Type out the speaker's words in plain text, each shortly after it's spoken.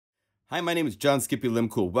Hi, my name is John Skippy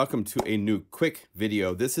Limcool. Welcome to a new quick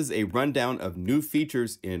video. This is a rundown of new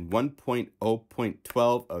features in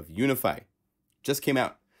 1.0.12 of Unify. Just came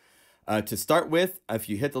out. To start with, if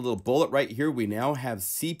you hit the little bullet right here, we now have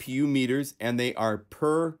CPU meters and they are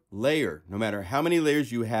per layer, no matter how many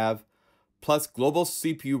layers you have, plus global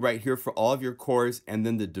CPU right here for all of your cores, and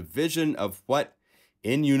then the division of what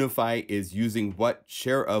in Unify is using what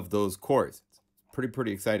share of those cores. It's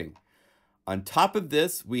pretty exciting. On top of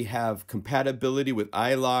this, we have compatibility with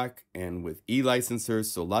iLok and with e-licensors,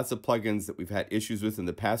 so lots of plugins that we've had issues with in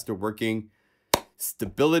the past are working.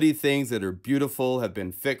 Stability things that are beautiful have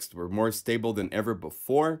been fixed. We're more stable than ever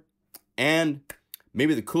before. And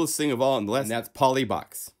maybe the coolest thing of all, and that's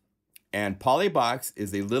PolyBox. And PolyBox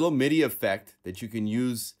is a little MIDI effect that you can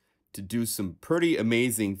use to do some pretty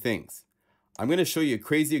amazing things. I'm going to show you a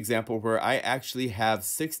crazy example where I actually have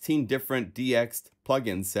 16 different DX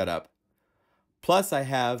plugins set up. Plus, I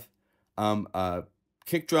have a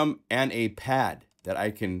kick drum and a pad that I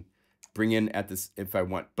can bring in at this if I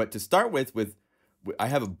want. But to start with I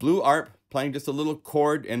have a blue ARP playing just a little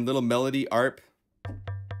chord and little melody ARP,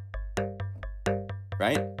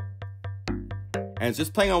 right? And it's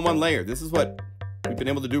just playing on one layer. This is what we've been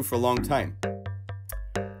able to do for a long time.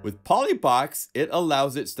 With PolyBox, it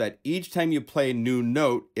allows it so that each time you play a new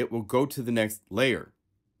note, it will go to the next layer.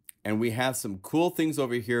 And we have some cool things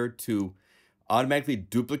over here to automatically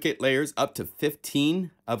duplicate layers up to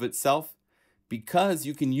 15 of itself, because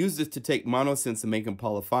you can use this to take monosynths and make them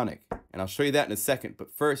polyphonic. And I'll show you that in a second, but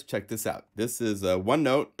first check this out. This is one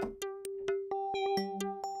note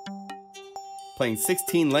playing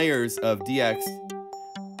 16 layers of DX.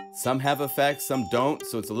 Some have effects, some don't,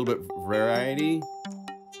 so it's a little bit variety.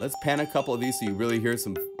 Let's pan a couple of these so you really hear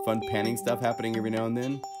some fun panning stuff happening every now and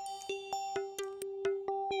then.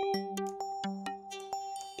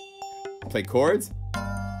 Play chords. You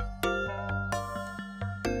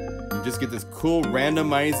just get this cool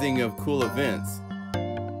randomizing of cool events.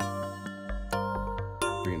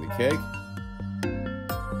 Bring in the kick.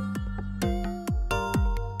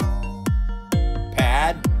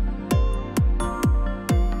 Pad.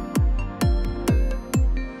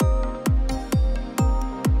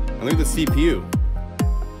 And look at the CPU.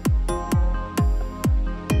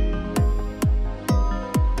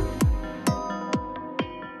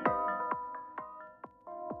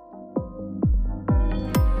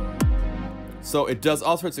 So it does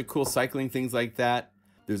all sorts of cool cycling things like that.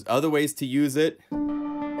 There's other ways to use it.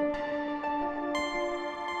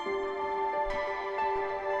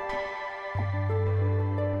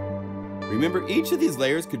 Remember, each of these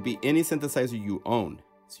layers could be any synthesizer you own.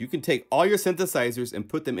 So you can take all your synthesizers and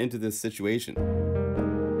put them into this situation.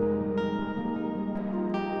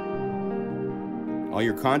 All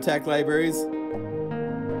your contact libraries,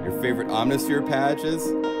 your favorite Omnisphere patches.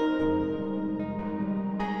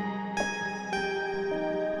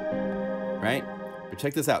 Right? But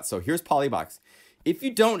check this out. So here's PolyBox. If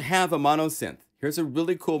you don't have a monosynth, here's a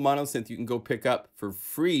really cool monosynth you can go pick up for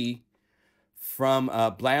free from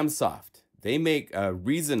Blamsoft. They make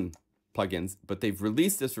Reason plugins, but they've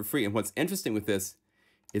released this for free. And what's interesting with this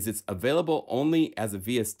is it's available only as a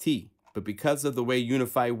VST. But because of the way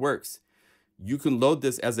Unify works, you can load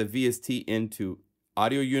this as a VST into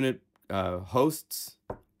audio unit hosts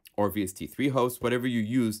or VST3 hosts, whatever you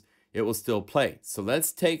use. It will still play. So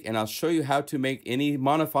let's take, and I'll show you how to make any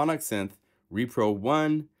monophonic synth, Repro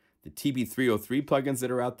 1, the TB303 plugins that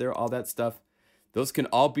are out there, all that stuff. Those can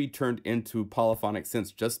all be turned into polyphonic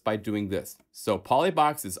synths just by doing this. So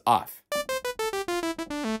PolyBox is off.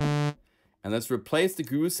 And let's replace the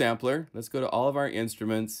Guru sampler. Let's go to all of our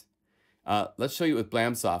instruments. Let's show you with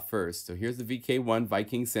Blamsoft first. So here's the VK1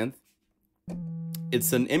 Viking synth.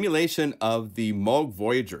 It's an emulation of the Moog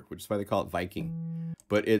Voyager, which is why they call it Viking.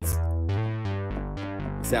 But it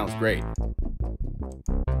sounds great.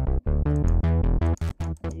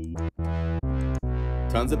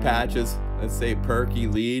 Tons of patches. Let's say perky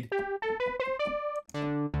lead.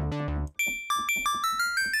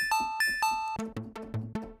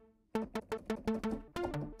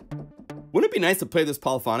 Wouldn't it be nice to play this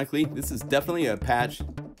polyphonically? This is definitely a patch.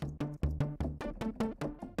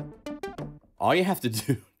 All you have to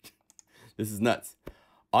do, this is nuts.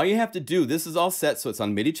 All you have to do, this is all set, so it's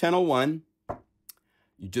on MIDI channel 1.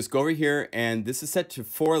 You just go over here, and this is set to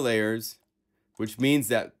 4 layers, which means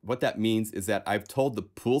that, what that means is that I've told the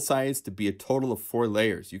pool size to be a total of 4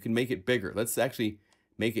 layers. You can make it bigger. Let's actually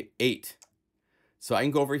make it 8. So I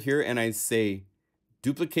can go over here and I say,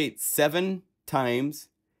 duplicate 7 times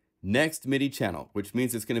next MIDI channel, which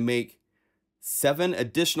means it's going to make 7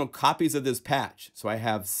 additional copies of this patch. So I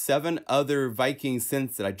have 7 other Viking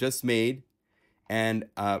synths that I just made. And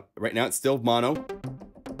right now it's still mono.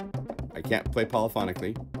 I can't play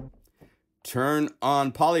polyphonically. Turn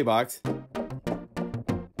on PolyBox.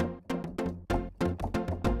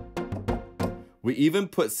 We even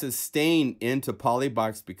put sustain into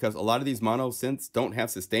PolyBox because a lot of these mono synths don't have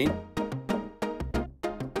sustain.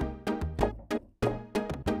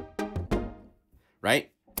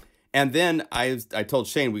 Right? And then I told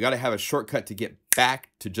Shane, we got to have a shortcut to get back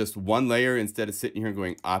to just one layer instead of sitting here and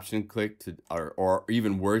going option click to, or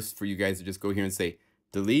even worse for you guys to just go here and say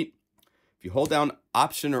delete. If you hold down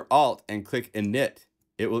option or alt and click init,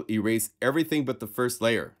 it will erase everything but the first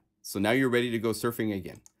layer. So now you're ready to go surfing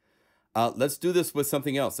again. Let's do this with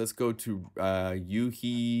something else. Let's go to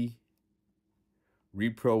Unify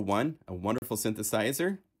Repro 1, a wonderful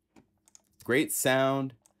synthesizer. Great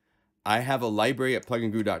sound. I have a library at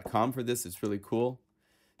plugandgroove.com for this. It's really cool.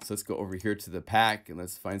 So let's go over here to the pack and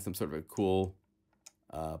let's find some sort of a cool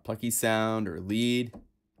plucky sound or lead.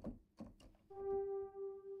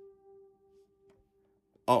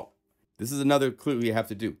 Oh, this is another clue you have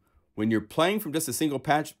to do. When you're playing from just a single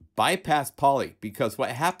patch, bypass poly, because what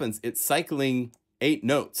happens, it's cycling 8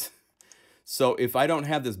 notes. So if I don't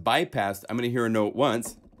have this bypassed, I'm going to hear a note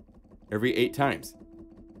once every 8 times.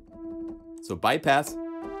 So bypass.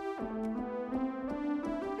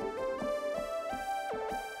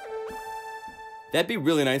 That'd be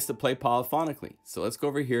really nice to play polyphonically. So let's go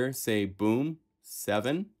over here, say boom,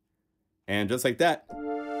 7, and just like that.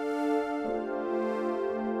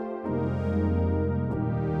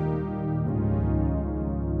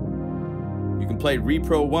 You can play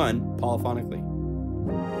Repro 1 polyphonically.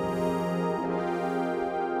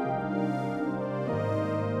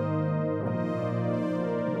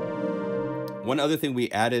 One other thing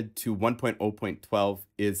we added to 1.0.12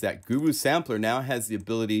 is that Guru Sampler now has the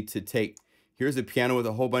ability to take, here's a piano with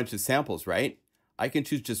a whole bunch of samples, right? I can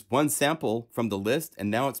choose just one sample from the list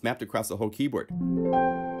and now it's mapped across the whole keyboard.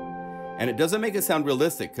 And it doesn't make it sound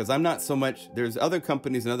realistic because I'm not so much, there's other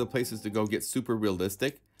companies and other places to go get super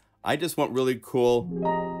realistic. I just want really cool.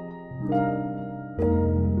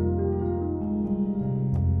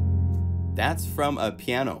 That's from a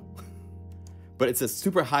piano, but it's a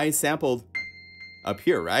super high sampled up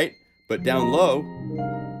here, right? But down low.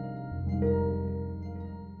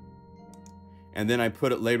 And then I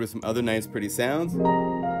put it laid with some other nice pretty sounds. So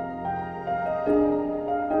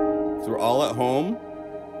we're all at home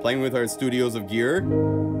playing with our studios of gear.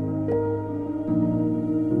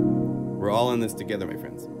 We're all in this together, my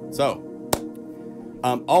friends. So,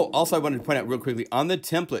 also I wanted to point out real quickly, on the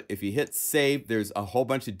template, if you hit save, there's a whole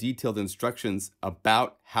bunch of detailed instructions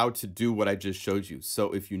about how to do what I just showed you.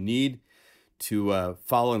 So if you need to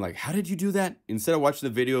follow and like, how did you do that? Instead of watching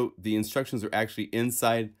the video, the instructions are actually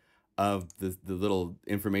inside of the little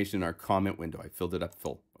information in our comment window. I filled it up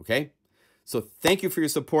full, okay? So thank you for your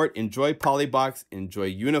support. Enjoy PolyBox, enjoy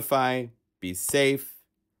Unify, be safe.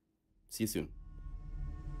 See you soon.